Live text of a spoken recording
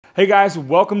Hey guys,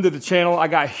 welcome to the channel. I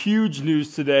got huge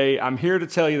news today. I'm here to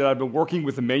tell you that I've been working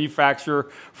with a manufacturer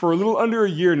for a little under a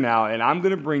year now, and I'm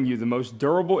gonna bring you the most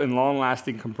durable and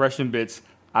long-lasting compression bits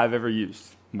I've ever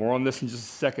used. More on this in just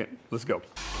a second. Let's go.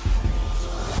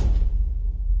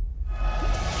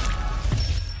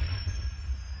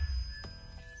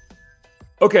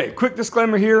 Okay, quick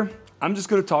disclaimer here. I'm just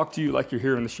gonna talk to you like you're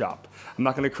here in the shop. I'm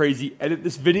not gonna crazy edit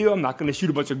this video. I'm not gonna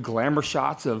shoot a bunch of glamour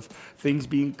shots of things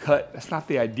being cut. That's not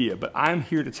the idea, but I'm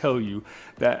here to tell you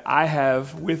that I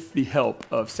have, with the help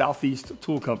of Southeast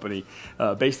Tool Company,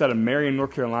 based out of Marion,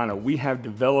 North Carolina, we have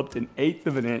developed an 1/8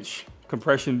 of an inch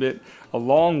compression bit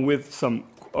along with some,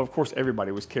 of course,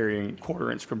 everybody was carrying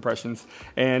 1/4 inch compressions,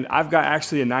 and I've got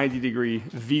actually a 90-degree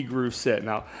V-groove set.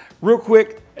 Now, real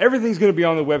quick, everything's gonna be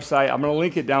on the website. I'm gonna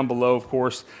link it down below, of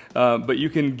course, but you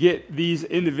can get these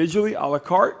individually a la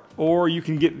carte, or you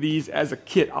can get these as a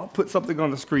kit. I'll put something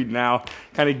on the screen now,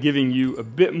 kind of giving you a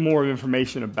bit more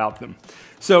information about them.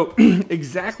 So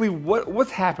exactly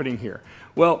what's happening here?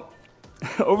 Well,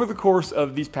 over the course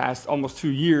of these past almost 2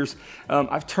 years,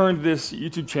 I've turned this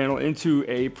YouTube channel into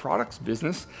a products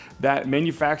business that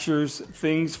manufactures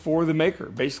things for the maker.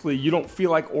 Basically, you don't feel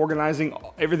like organizing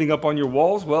everything up on your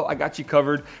walls? Well, I got you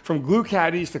covered, from glue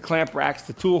caddies to clamp racks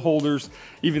to tool holders,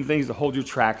 even things to hold your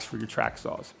tracks for your track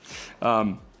saws.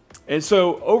 And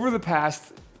so over the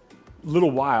past little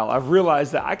while, I've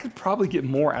realized that I could probably get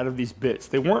more out of these bits.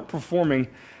 They weren't performing.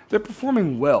 They're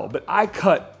performing well, but I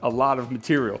cut a lot of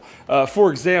material.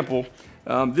 For example,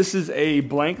 this is a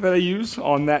blank that I use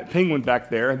on that penguin back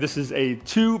there. This is a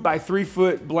 2 by 3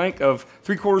 foot blank of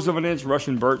 3/4 of an inch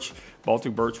Russian birch,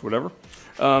 Baltic birch, whatever.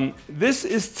 This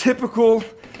is typical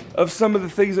of some of the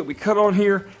things that we cut on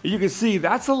here. You can see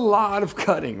that's a lot of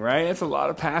cutting, right? That's a lot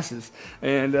of passes.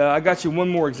 And I got you one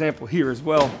more example here as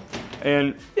well.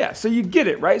 And yeah, so you get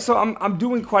it, right? So I'm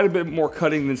doing quite a bit more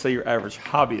cutting than, say, your average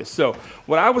hobbyist. So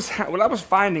what I was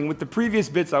finding with the previous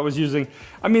bits I was using,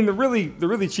 I mean, the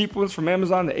really cheap ones from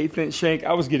Amazon, the 1/8 inch shank,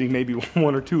 I was getting maybe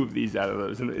 1 or 2 of these out of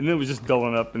those, and it was just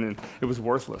dulling up, and then it was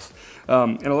worthless.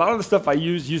 And a lot of the stuff I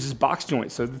use uses box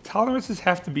joints, so the tolerances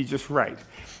have to be just right.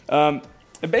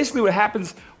 And basically what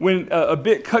happens when a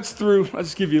bit cuts through, I'll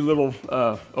just give you a little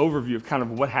overview of kind of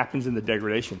what happens in the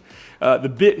degradation. The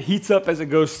bit heats up as it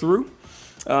goes through.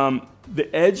 The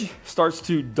edge starts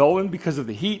to dullen because of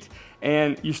the heat,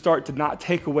 and you start to not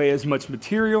take away as much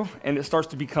material, and it starts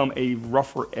to become a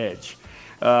rougher edge.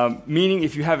 Meaning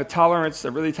if you have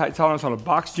a really tight tolerance on a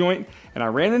box joint, and I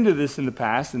ran into this in the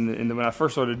past, and when I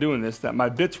first started doing this, that my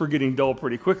bits were getting dull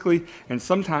pretty quickly, and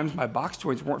sometimes my box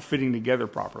joints weren't fitting together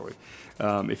properly.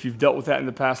 If you've dealt with that in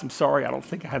the past, I'm sorry, I don't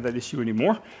think I have that issue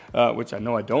anymore, which I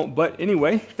know I don't, but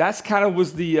anyway, that's kind of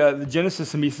was the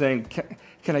genesis of me saying,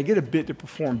 can I get a bit to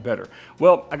perform better?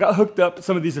 Well, I got hooked up at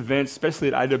some of these events, especially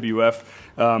at IWF,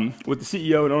 with the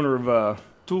CEO and owner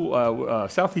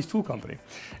of Southeast Tool Company,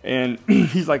 and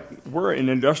he's like, we're an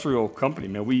industrial company,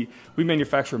 man. We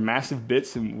manufacture massive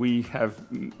bits, and we have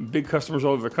big customers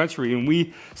all over the country, and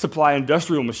we supply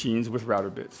industrial machines with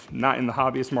router bits, not in the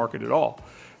hobbyist market at all.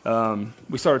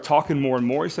 We started talking more and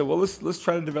more. He said, well, let's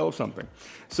try to develop something.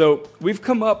 So we've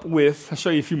come up with, I'll show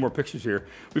you a few more pictures here.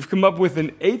 We've come up with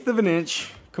an 1/8 of an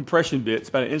inch compression bit. It's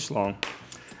about 1 inch long,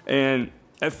 and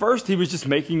at first, he was just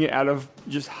making it out of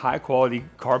just high quality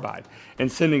carbide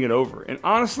and sending it over. And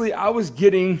honestly, I was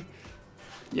getting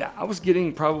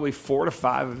probably 4 to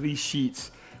 5 of these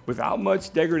sheets without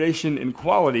much degradation in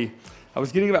quality. I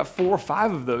was getting about 4 or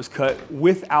 5 of those cut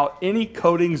without any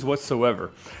coatings whatsoever.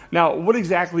 Now, what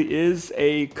exactly is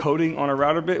a coating on a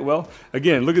router bit? Well,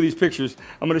 again, look at these pictures.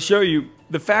 I'm gonna show you.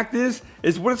 The fact is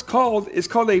what it's called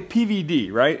a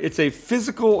PVD, right? It's a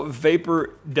physical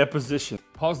vapor deposition.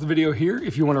 Pause the video here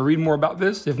if you wanna read more about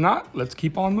this. If not, let's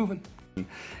keep on moving.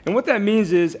 And what that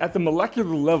means is, at the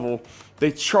molecular level,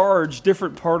 they charge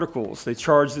different particles. They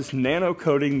charge this nano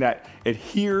coating that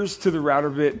adheres to the router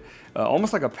bit,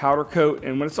 almost like a powder coat.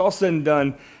 And when it's all said and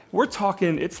done, we're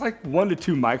talking, it's like 1 to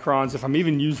 2 microns, if I'm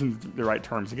even using the right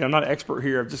terms. Again, I'm not an expert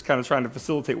here. I'm just kind of trying to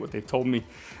facilitate what they've told me.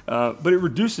 But it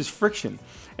reduces friction.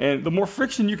 And the more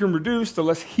friction you can reduce, the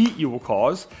less heat you will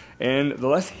cause. And the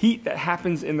less heat that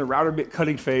happens in the router bit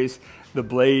cutting phase, the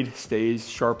blade stays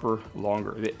sharper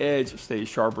longer. The edge stays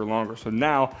sharper longer. So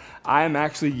now I am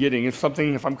actually getting, if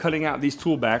I'm cutting out these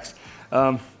tool backs,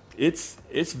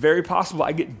 it's very possible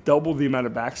I get double the amount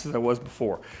of backs as I was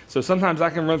before. So sometimes I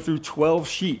can run through 12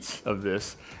 sheets of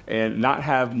this and not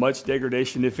have much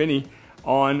degradation, if any,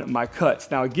 on my cuts.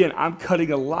 Now again, I'm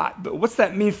cutting a lot, but what's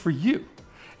that mean for you?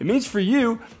 It means for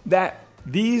you that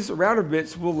these router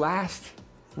bits will last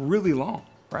really long.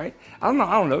 right? I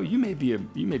don't know. You may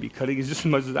be cutting as just as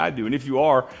much as I do, and if you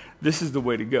are, this is the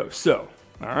way to go. So,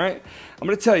 all right, I'm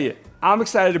gonna tell you, I'm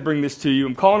excited to bring this to you.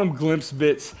 I'm calling them glimpse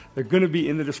bits. They're gonna be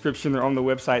in the description. They're on the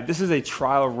website. This is a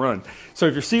trial run. So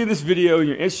if you're seeing this video and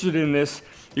you're interested in this,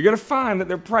 you're gonna find that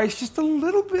they're priced just a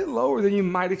little bit lower than you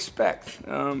might expect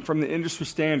from the industry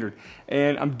standard.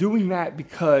 And I'm doing that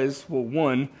because, well,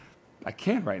 one, I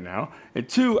can right now, and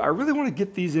two, I really wanna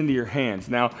get these into your hands.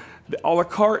 Now, the a la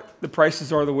carte, the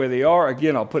prices are the way they are.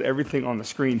 Again, I'll put everything on the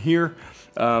screen here.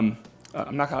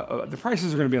 The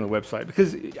prices are going to be on the website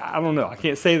because I don't know. I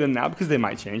can't say them now because they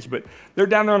might change, but they're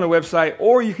down there on the website,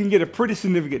 or you can get a pretty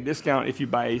significant discount if you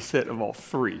buy a set of all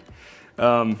three.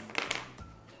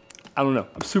 I don't know.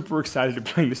 I'm super excited to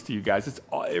bring this to you guys. It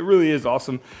really is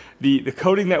awesome. The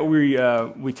coating that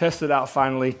we tested out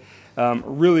finally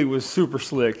really was super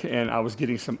slick, and I was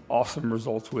getting some awesome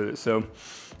results with it. So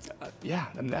yeah,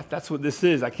 and that's what this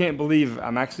is. I can't believe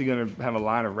I'm actually going to have a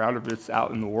line of router bits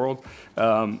out in the world.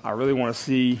 I really want to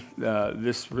see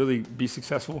this really be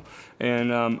successful,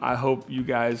 and I hope you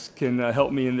guys can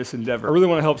help me in this endeavor. I really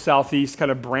want to help Southeast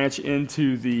kind of branch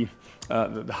into the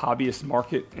hobbyist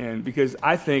market, and because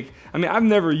I've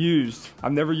never used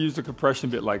a compression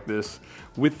bit like this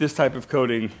with this type of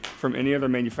coating from any other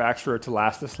manufacturer to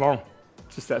last this long.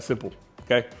 It's just that simple.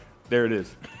 Okay, there it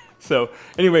is. So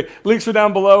anyway, links are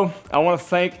down below. I want to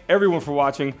thank everyone for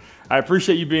watching. I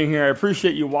appreciate you being here. I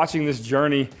appreciate you watching this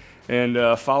journey and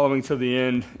following to the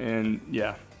end. And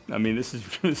yeah, I mean, this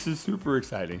is super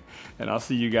exciting. And I'll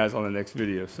see you guys on the next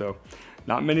video. So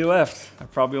not many left. I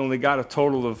probably only got a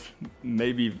total of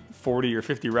maybe 40 or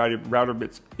 50 router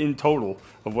bits in total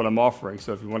of what I'm offering.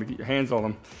 So if you want to get your hands on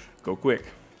them, go quick.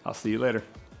 I'll see you later.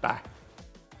 Bye.